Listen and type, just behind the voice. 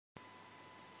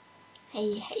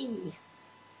Hey, hey.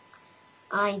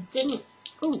 I didn't...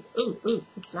 Ooh,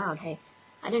 it's loud, hey.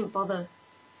 I didn't bother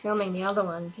filming the other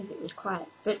one because it was quiet.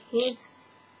 But here's...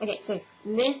 Okay, so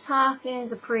this half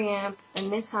is a preamp and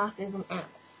this half is an amp.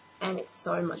 And it's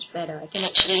so much better. I can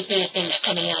actually hear things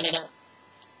coming out of that.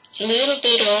 It's a little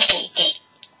bit awful, but...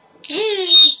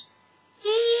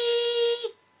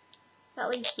 At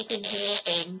least you can hear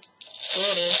things.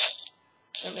 Sort of.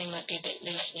 Something might be a bit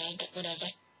loose now, but whatever.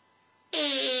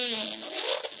 It's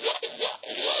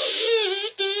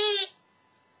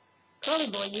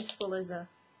probably more useful as a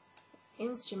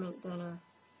instrument than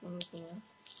anything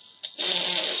else.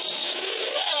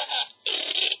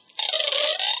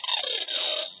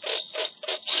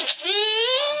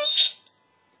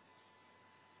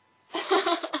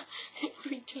 It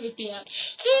freaked me out.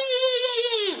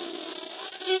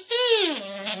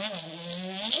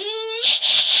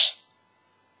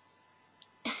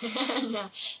 No.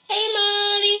 Hey,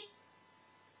 Molly!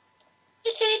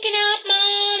 You're freaking out,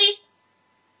 Molly!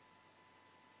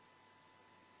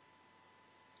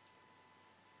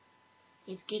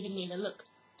 He's giving me the look.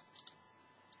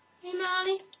 Hey,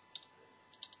 Molly!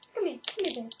 Come here,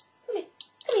 babe. Come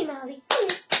here, Molly. Come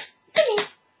here.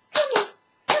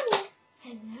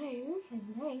 Hello.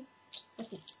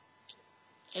 What's this?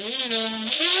 Yeah,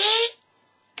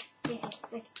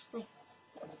 look.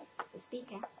 It's a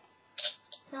speaker.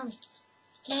 Molly.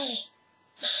 Hey,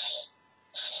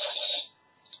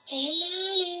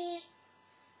 Molly.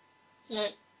 No,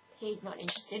 he's not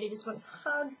interested. He just wants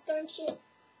hugs, don't you?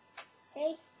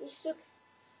 Hey, you suck.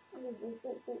 Come here.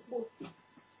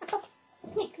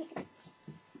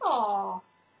 Oh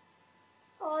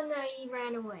no, he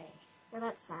ran away. Well,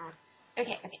 that's sad.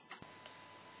 Okay.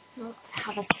 Well, I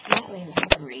have a slightly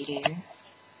loud radio,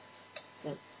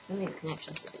 but some of these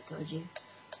connections are a bit dodgy.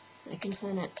 So I can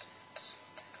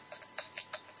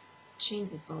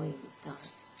change the volume of that.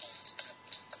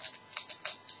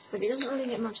 But it doesn't really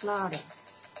get much louder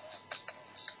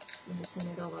when I turn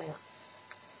it all the way up.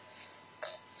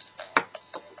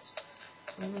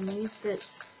 And then these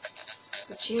bits,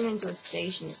 to tune into a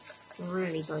station, it's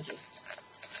really dodgy.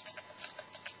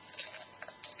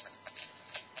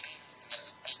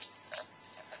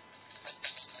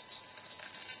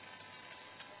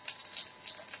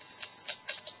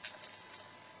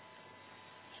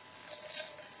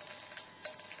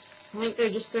 I think there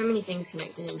are just so many things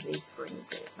connected into these springs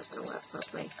that it's not going to work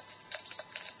properly.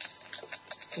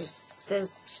 Because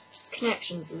there's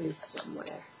connections loose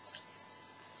somewhere.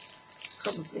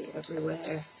 Probably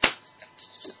everywhere.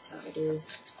 It's just how it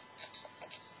is.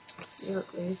 They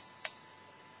look loose.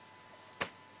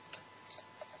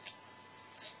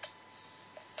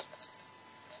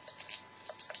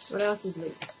 What else is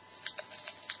loose?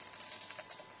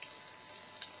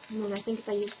 And then I think if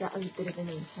I use that as a bit of an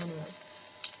antenna,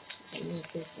 I can move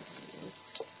this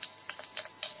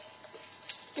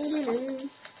around.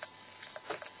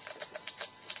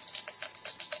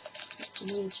 That's a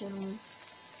weird channel.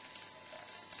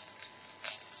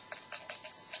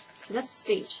 So that's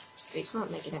speech, but you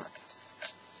can't make it out.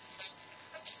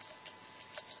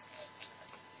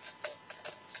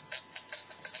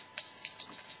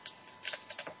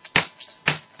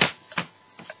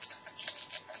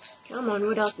 Come on,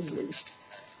 what else is loose?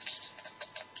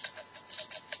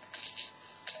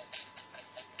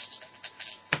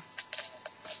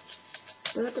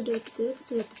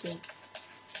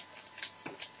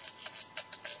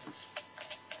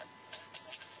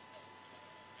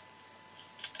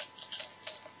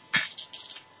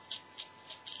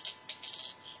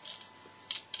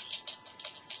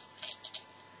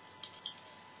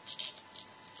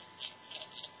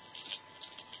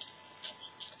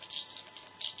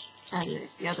 I don't know,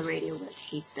 the other radio works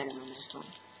heaps better than this one.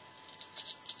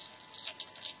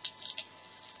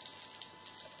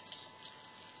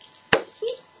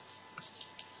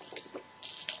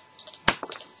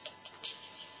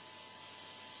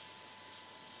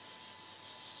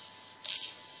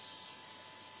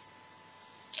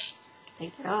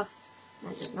 Take it off.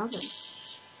 That does nothing.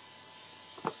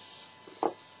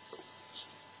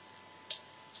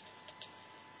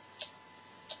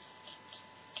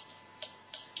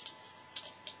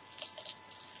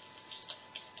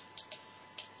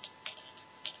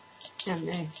 I don't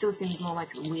know, it still seems more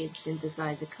like a weird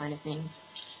synthesizer kind of thing.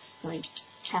 Like,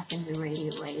 tap into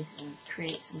radio waves and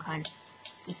create some kind of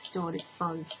distorted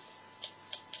fuzz.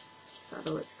 That's about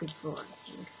all it's good for, I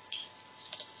think.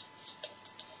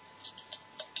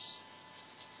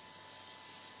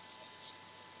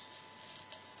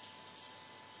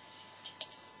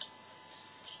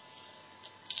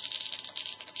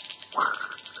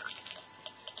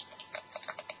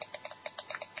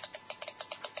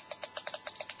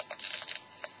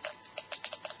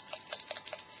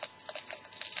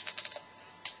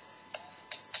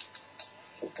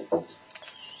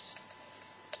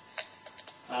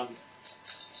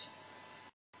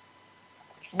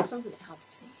 Okay, this one's a bit hard to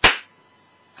see.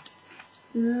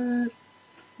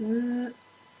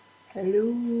 Hello.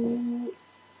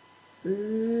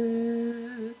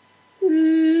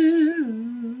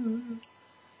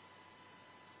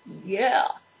 Yeah.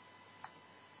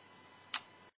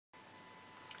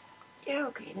 Yeah,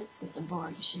 okay, that's the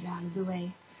boring shit out of the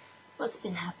way. What's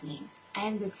been happening? I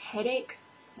had this headache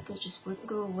that just wouldn't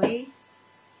go away.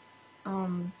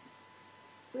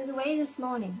 It was away this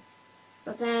morning,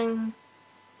 but then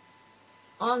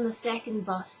on the second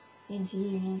bus into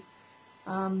uni,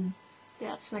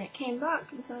 that's when it came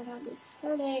back, and so I've had this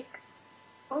headache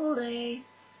all day.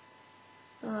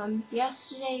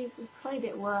 Yesterday was probably a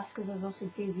bit worse because I was also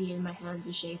dizzy and my hands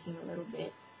were shaking a little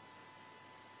bit.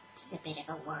 It's a bit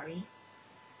of a worry.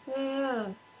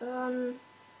 Yeah,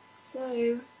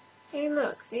 so, hey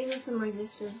look, these are some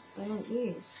resistors I didn't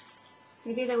use.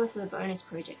 Maybe they were for the bonus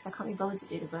projects. I can't be bothered to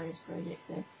do the bonus projects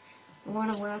though. I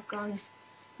want to work on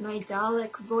my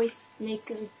Dalek voice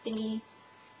maker thingy,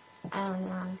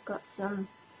 and I've got some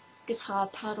guitar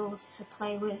pedals to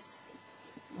play with.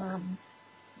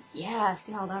 Yeah,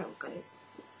 see how that all goes.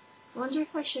 I wonder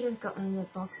if I should have gotten the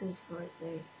boxes for it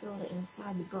though, build it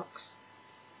inside the box.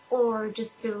 Or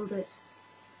just build it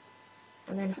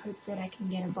and then hope that I can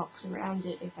get a box around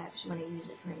it if I actually want to use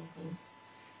it for anything.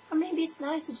 Or maybe it's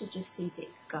nicer to just see the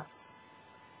guts.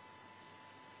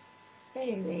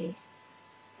 Anyway,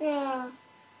 yeah,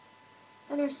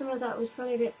 I know some of that was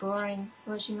probably a bit boring,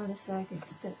 watching all the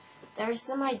circuits, but there are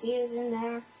some ideas in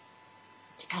there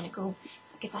to kind of go,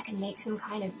 like if I can make some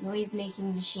kind of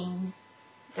noise-making machine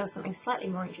that does something slightly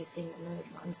more interesting than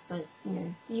those ones, but, you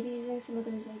know, maybe using some of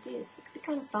those ideas, it could be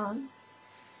kind of fun.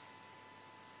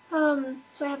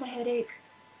 So I have a headache.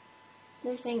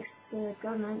 No thanks to the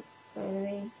government, by the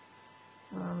way.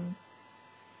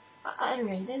 I don't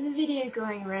know, there's a video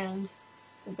going around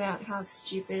about how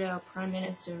stupid our Prime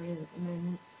Minister is at the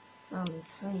moment,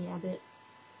 Tony Abbott.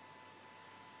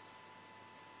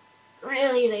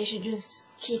 Really, they should just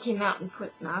kick him out and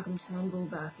put Malcolm Turnbull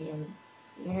back in.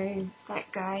 You know,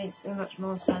 that guy is so much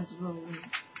more sensible and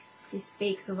he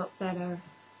speaks a lot better,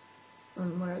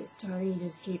 whereas Tony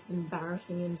just keeps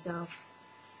embarrassing himself.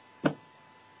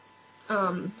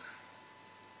 A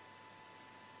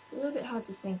little bit hard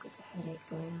to think with the headache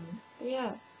going on. But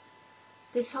yeah,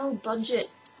 this whole budget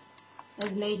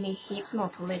has made me heaps more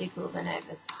political than I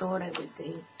ever thought I would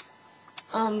be.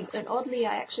 And oddly,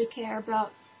 I actually care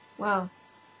about, well,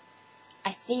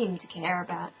 I seem to care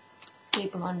about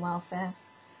people on welfare.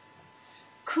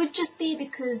 Could just be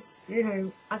because, you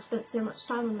know, I've spent so much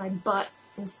time on my butt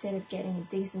instead of getting a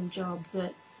decent job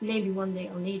that maybe one day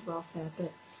I'll need welfare,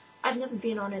 but I've never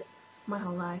been on it my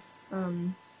whole life.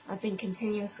 I've been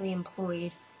continuously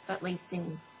employed, at least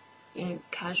in, you know,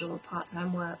 casual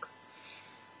part-time work,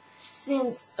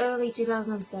 since early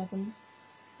 2007.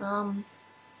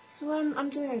 So I'm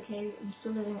doing okay. I'm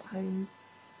still living at home.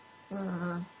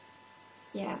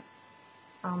 Yeah.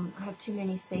 I have too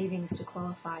many savings to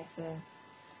qualify for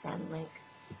Centrelink.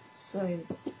 So,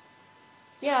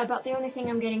 yeah, about the only thing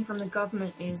I'm getting from the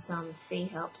government is fee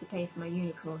help to pay for my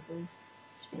uni courses,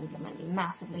 which means I'm going to be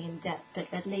massively in debt, but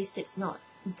at least it's not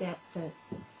debt that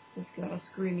is going to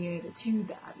screw me over too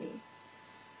badly.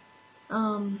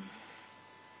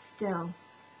 Still,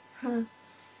 the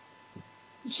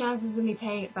chances of me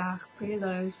paying it back are pretty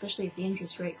low, especially if the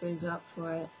interest rate goes up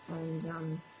for it,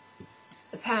 and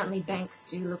apparently banks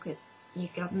do look at your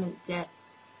government debt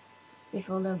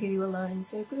before they'll give you a loan,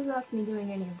 so good luck to me doing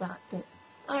any of that, but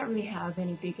I don't really have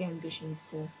any big ambitions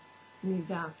to move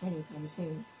out anytime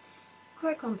soon.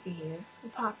 Quite comfy here,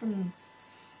 apart from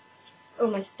all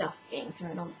my stuff being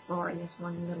thrown on the floor in this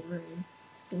one little room.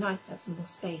 It'd be nice to have some more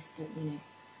space, but, you know,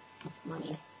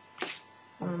 money.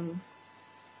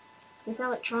 This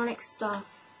electronic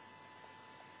stuff,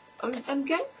 I'm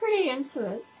getting pretty into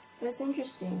it. It's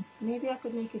interesting. Maybe I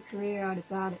could make a career out of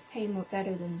that. It'd pay more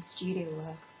better than studio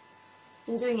work.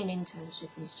 I'm doing an internship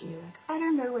in studio work. I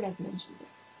don't know what I've mentioned, but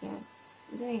yeah,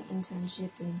 I'm doing an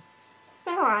internship and it's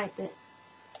been alright, but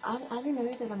I don't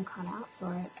know that I'm cut out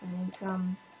for it. I think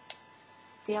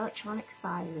the electronic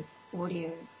side of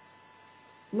audio,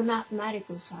 the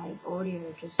mathematical side of audio,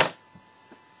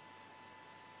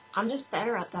 I'm just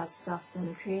better at that stuff than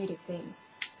the creative things.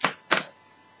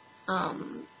 I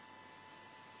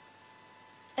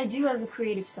do have a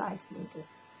creative side to me, but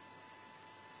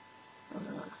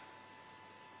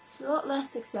it's a lot less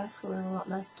successful and a lot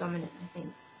less dominant, I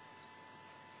think.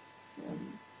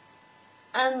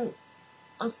 And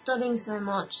I'm studying so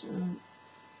much and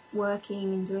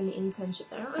working and doing the internship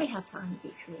that I don't really have time to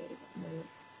be creative at the moment.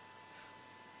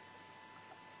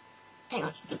 Hang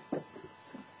on.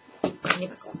 I need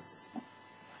my glasses.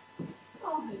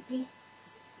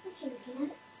 What are you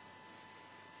looking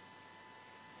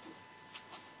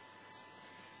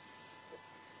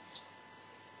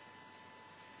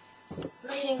at?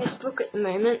 Reading this book at the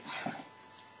moment,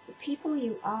 The People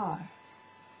You Are.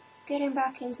 Getting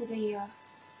back into the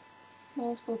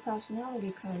multiple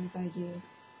personality kind of idea.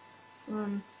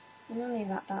 I'm only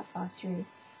about that far through.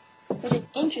 But it's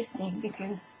interesting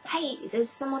because, hey, there's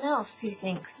someone else who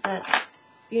thinks that,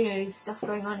 you know, stuff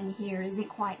going on in here isn't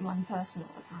quite one person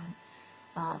all the time.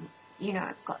 You know,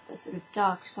 I've got the sort of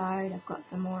dark side, I've got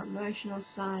the more emotional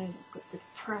side, I've got the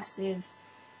depressive,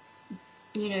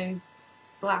 you know,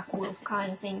 black wolf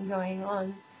kind of thing going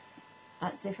on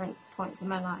at different points in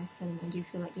my life, and I do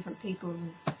feel like different people.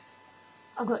 And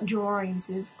I've got drawings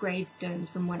of gravestones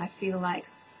from when I feel like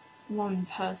one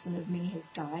person of me has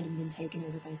died and been taken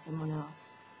over by someone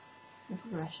else. In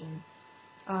progression.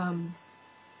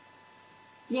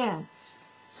 Yeah.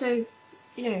 So,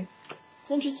 you know,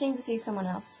 it's interesting to see someone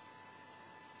else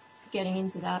getting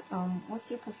into that. What's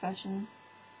your profession?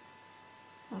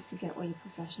 I have to get what your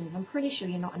profession is. I'm pretty sure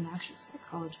you're not an actual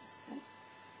psychologist, but...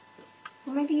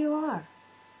 Or maybe you are.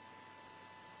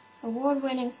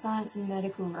 Award-winning science and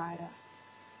medical writer.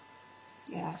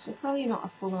 Yeah, so probably not a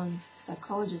full-on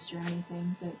psychologist or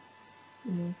anything, but,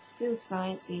 you know, still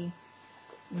sciencey.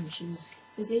 And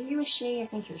is it you or she? I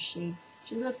think you're she.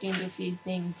 She's looked into a few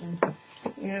things and,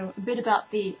 you know, a bit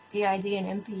about the DID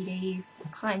and MPD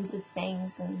kinds of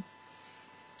things, and,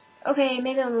 okay,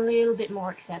 maybe I'm a little bit more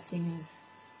accepting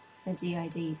of the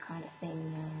DID kind of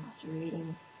thing now after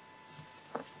reading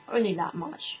only that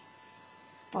much.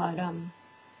 But, and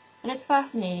it's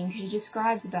fascinating because she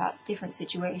describes about different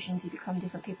situations, you become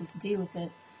different people to deal with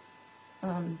it.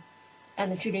 And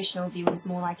the traditional view is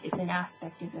more like it's an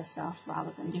aspect of yourself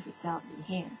rather than different selves in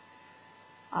here.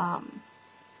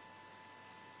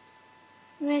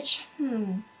 Which,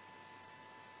 I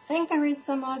think there is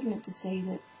some argument to say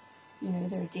that, you know,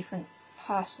 there are different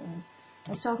persons. I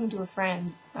was talking to a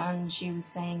friend and she was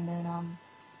saying that,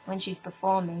 when she's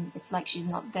performing, it's like she's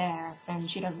not there, and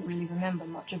she doesn't really remember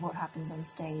much of what happens on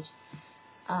stage.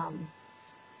 And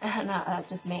that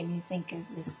just made me think of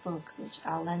this book, which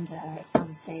I'll lend to her at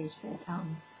some stage, but,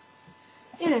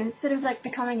 you know, it's sort of like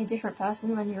becoming a different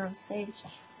person when you're on stage.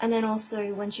 And then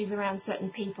also, when she's around certain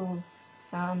people,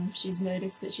 she's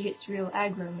noticed that she gets real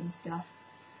aggro and stuff.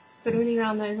 But only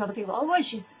around those other people, oh boy,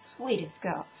 she's the sweetest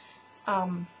girl.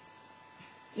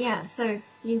 Yeah, so you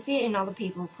can see it in other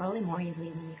people probably more easily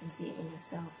than you can see it in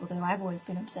yourself, although I've always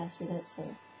been obsessed with it, so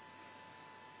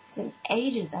since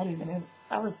ages, I don't know,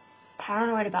 I was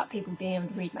paranoid about people being able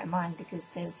to read my mind because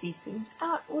there's this sort of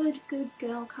outward good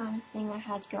girl kind of thing I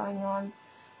had going on,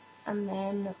 and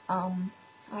then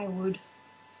I would,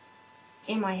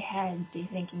 in my head, be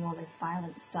thinking all this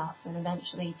violent stuff and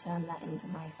eventually turn that into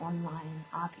my online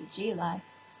RPG life.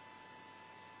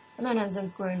 And then as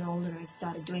I've grown older, I've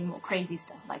started doing more crazy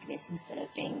stuff like this instead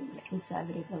of being the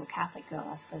conservative little Catholic girl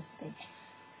I was supposed to be.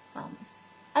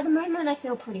 At the moment, I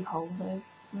feel pretty whole, though.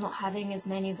 I'm not having as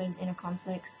many of those inner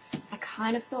conflicts. I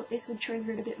kind of thought this would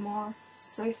trigger it a bit more.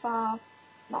 So far,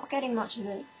 not getting much of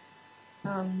it.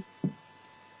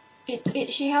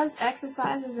 She has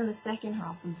exercises in the second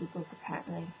half of the book,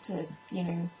 apparently, to, you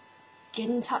know, get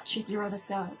in touch with your other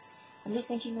selves. I'm just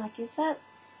thinking, like, is that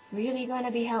really going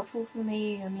to be helpful for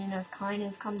me? I mean, I've kind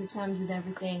of come to terms with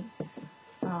everything,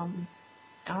 and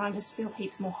I just feel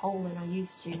heaps more whole than I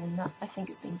used to, and that, I think,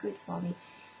 has been good for me.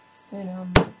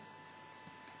 And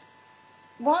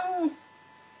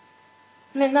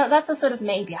that's a sort of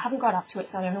maybe. I haven't got up to it,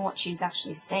 so I don't know what she's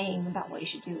actually saying about what you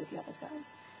should do with the other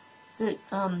selves. But,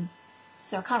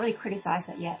 so I can't really criticize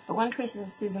that yet. But one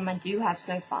criticism I do have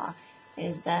so far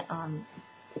is that,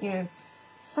 you know,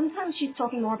 sometimes she's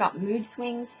talking more about mood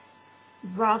swings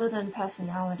rather than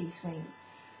personality swings.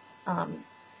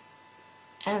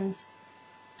 And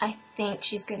I think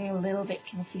she's getting a little bit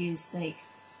confused. Like,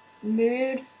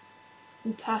 mood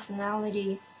and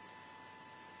personality,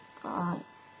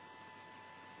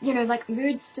 you know, like,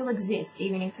 moods still exist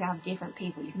even if you have different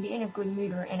people. You can be in a good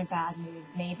mood or in a bad mood.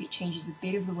 Maybe it changes a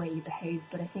bit of the way you behave,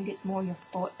 but I think it's more your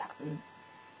thought pattern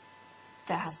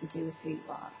that has to do with who you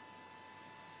are.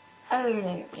 I don't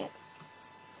know yet.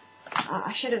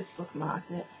 I should have bookmarked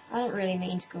it. I don't really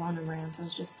mean to go on and rant. I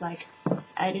was just, like,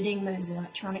 editing those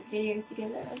electronic videos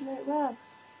together. I was like, wow,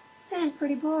 this is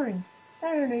pretty boring.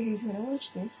 I don't know who's gonna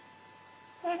watch this.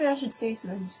 Maybe I should say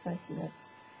something spice it up.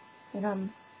 But,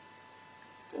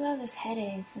 still have this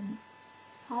headache, and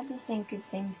it's hard to think of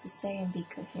things to say and be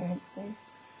coherent, so,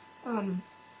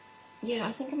 yeah,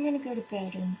 I think I'm gonna go to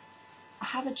bed, and I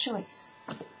have a choice.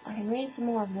 I can read some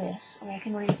more of this, or I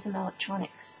can read some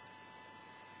electronics.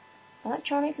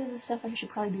 Electronics is the stuff I should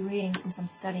probably be reading since I'm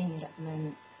studying it at the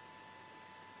moment.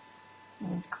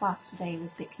 And class today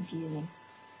was a bit confusing.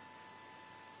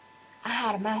 I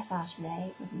had a massage today.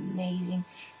 It was amazing.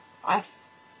 I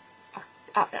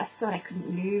thought I couldn't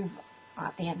move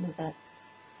at the end of it.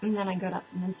 And then I got up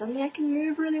and then suddenly I can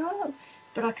move really well.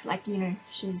 But I could, like, you know,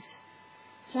 she's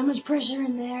so much pressure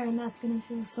in there and that's gonna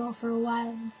feel sore for a while.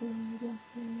 And so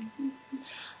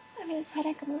I have this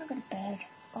headache. I'm gonna go to bed.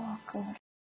 Oh god.